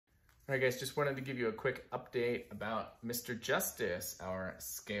All right, guys, just wanted to give you a quick update about Mr. Justice, our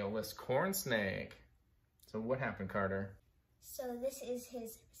scaleless corn snake. So what happened, Carter? So this is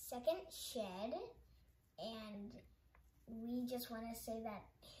his second shed, and we just want to say that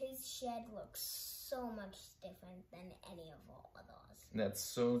his shed looks so much different than any of all of those. That's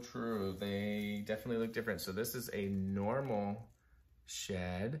so true. They definitely look different. So this is a normal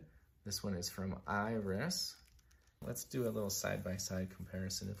shed. This one is from Iris. Let's do a little side-by-side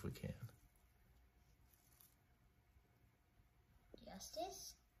comparison if we can.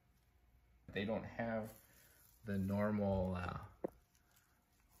 Justice? They don't have the normal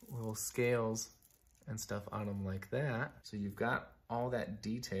little scales and stuff on them like that. So you've got all that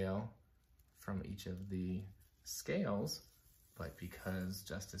detail from each of the scales, but because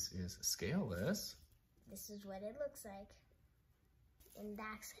Justice is scaleless, this is what it looks like. And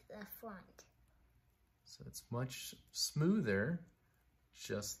that's the front. so it's much smoother,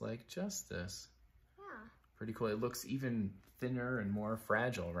 just like Justice. Yeah. Pretty cool. It looks even thinner and more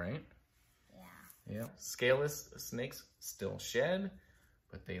fragile, right? Yeah. Yeah. Scaleless snakes still shed,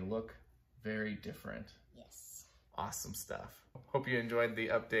 but they look very different. Yes. Awesome stuff. Hope you enjoyed the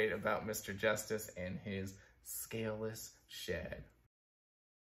update about Mr. Justice and his scaleless shed.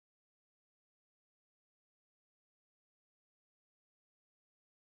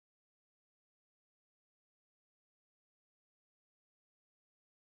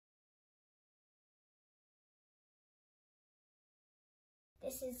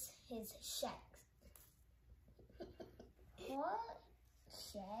 This is his shed. What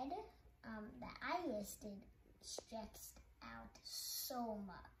shed that I listed stretched out so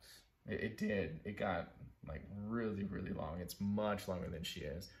much. It did. It got like really, really long. It's much longer than she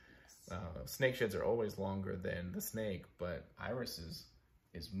is. Yes. Snake sheds are always longer than the snake, but Iris's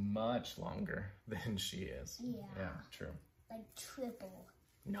is much longer than she is. Yeah. Yeah, true. Like triple.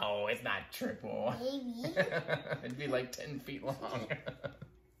 No, it's not triple. Maybe. It'd be like 10 feet long.